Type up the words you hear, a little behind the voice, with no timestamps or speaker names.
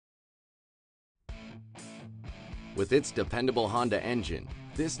With its dependable Honda engine,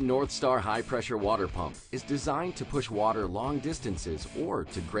 this NorthStar high-pressure water pump is designed to push water long distances or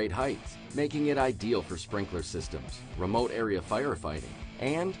to great heights, making it ideal for sprinkler systems, remote area firefighting,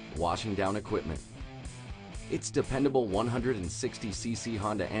 and washing down equipment. Its dependable 160cc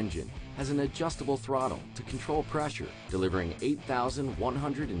Honda engine has an adjustable throttle to control pressure, delivering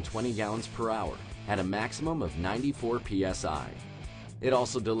 8,120 gallons per hour at a maximum of 94 PSI. It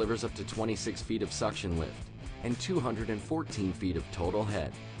also delivers up to 26 feet of suction lift and 214 feet of total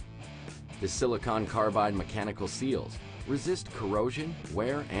head. The silicon carbide mechanical seals resist corrosion,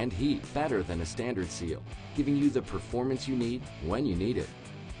 wear, and heat better than a standard seal, giving you the performance you need when you need it.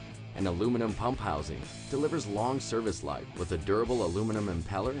 An aluminum pump housing delivers long service life with a durable aluminum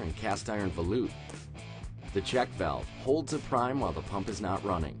impeller and cast iron volute. The check valve holds a prime while the pump is not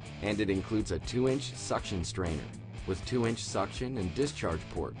running, and it includes a 2-inch suction strainer with 2-inch suction and discharge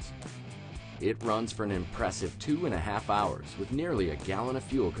ports. It runs for an impressive 2.5 hours with nearly a gallon of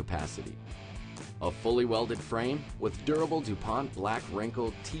fuel capacity. A fully welded frame with durable DuPont black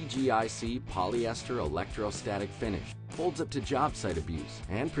wrinkled TGIC polyester electrostatic finish holds up to job site abuse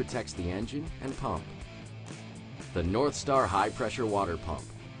and protects the engine and pump. The NorthStar high pressure water pump,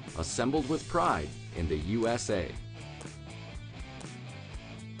 assembled with pride in the USA.